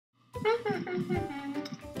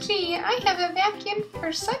Gee, I haven't vacuumed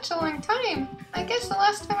for such a long time. I guess the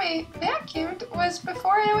last time I vacuumed was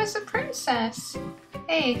before I was a princess.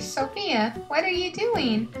 Hey, Sophia, what are you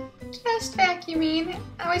doing? Just vacuuming.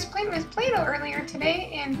 I was playing with Play-Doh earlier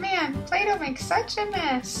today, and man, Play-Doh makes such a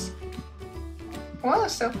mess. Whoa,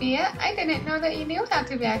 Sophia, I didn't know that you knew how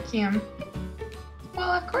to vacuum.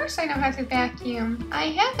 Well, of course I know how to vacuum. I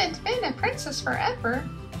haven't been a princess forever.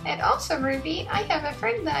 And also, Ruby, I have a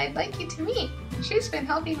friend that I'd like you to meet. She's been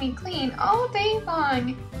helping me clean all day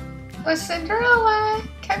long. Oh, Cinderella,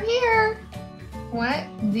 come here. What?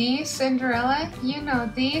 The Cinderella? You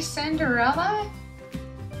know the Cinderella?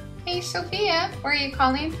 Hey, Sophia, were you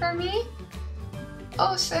calling for me?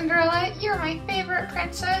 Oh, Cinderella, you're my favorite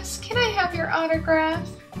princess. Can I have your autograph?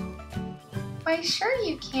 Why, sure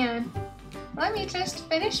you can. Let me just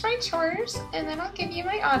finish my chores, and then I'll give you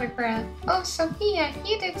my autograph. Oh, Sophia,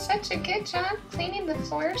 you did such a good job cleaning the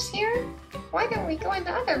floors here. Why don't we go in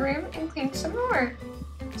the other room and clean some more?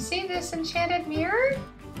 See this enchanted mirror?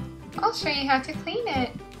 I'll show you how to clean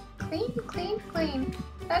it. Clean, clean, clean.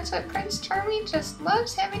 That's what Prince Charming just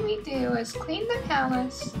loves having me do, is clean the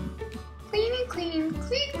palace. Clean and clean,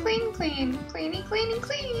 clean, clean, clean, cleany, clean and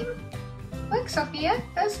clean. Look, Sophia,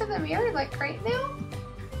 doesn't the mirror look great now?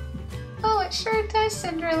 Oh, it sure does,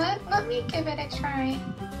 Cinderella. Let me give it a try.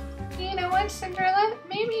 You know what, Cinderella?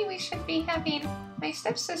 Maybe we should be having my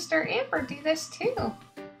stepsister Amber do this too.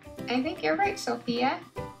 I think you're right, Sophia.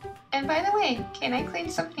 And by the way, can I clean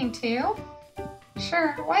something too?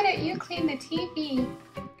 Sure, why don't you clean the TV?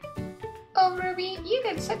 Oh, Ruby, you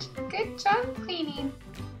did such a good job cleaning.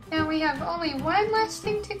 Now we have only one last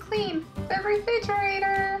thing to clean, the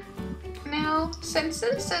refrigerator. Now, since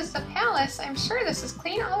this is the palace, I'm sure this is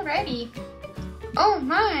clean already. Oh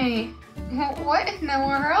my! What in the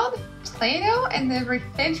world? Play-Doh in the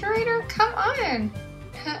refrigerator? Come on!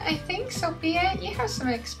 I think, Sophia, you have some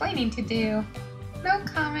explaining to do. No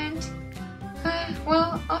comment.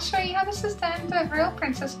 Well, I'll show you how this is done the real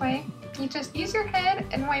princess way. You just use your head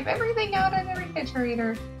and wipe everything out of the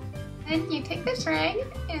refrigerator. Then you take this rag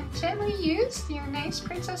and gently use your nice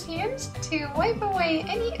princess hands to wipe away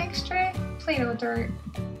any extra Play-Doh dirt.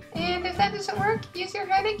 And if that doesn't work, use your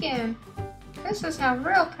head again. This is how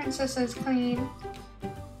real princesses clean.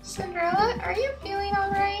 Cinderella, are you feeling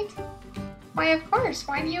alright? Why, of course,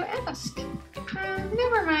 why do you ask?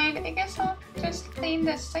 Never mind, I guess I'll just clean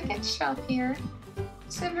this second shelf here.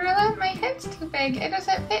 Cinderella, my head's too big, it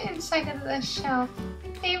doesn't fit inside of this shelf.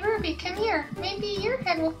 Hey Ruby, come here. Maybe your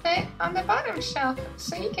head will fit on the bottom shelf,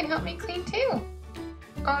 so you can help me clean too.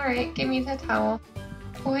 Alright, give me the towel.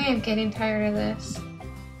 Boy, I'm getting tired of this.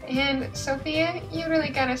 And Sophia, you really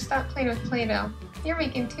gotta stop playing with Play-Doh. You're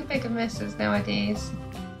making too big of messes nowadays.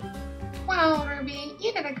 Wow, Ruby,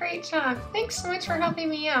 you did a great job. Thanks so much for helping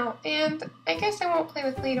me out, and I guess I won't play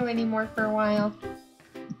with Play-Doh anymore for a while.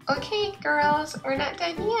 Okay, girls, we're not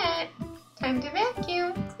done yet. Time to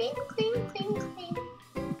vacuum. Clean, clean, clean, clean.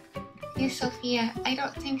 Hey, Sophia, I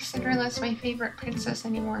don't think Cinderella's my favorite princess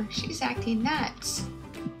anymore. She's acting nuts.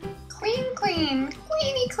 Clean, clean,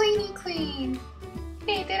 cleany, cleany, clean.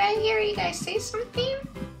 Hey, did I hear you guys say something?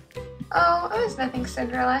 Oh, it was nothing,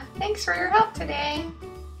 Cinderella. Thanks for your help today.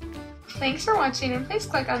 Thanks for watching, and please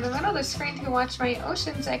click on the middle of the screen to watch my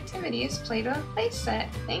Ocean's Activities Play-Doh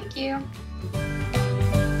playset. Thank you.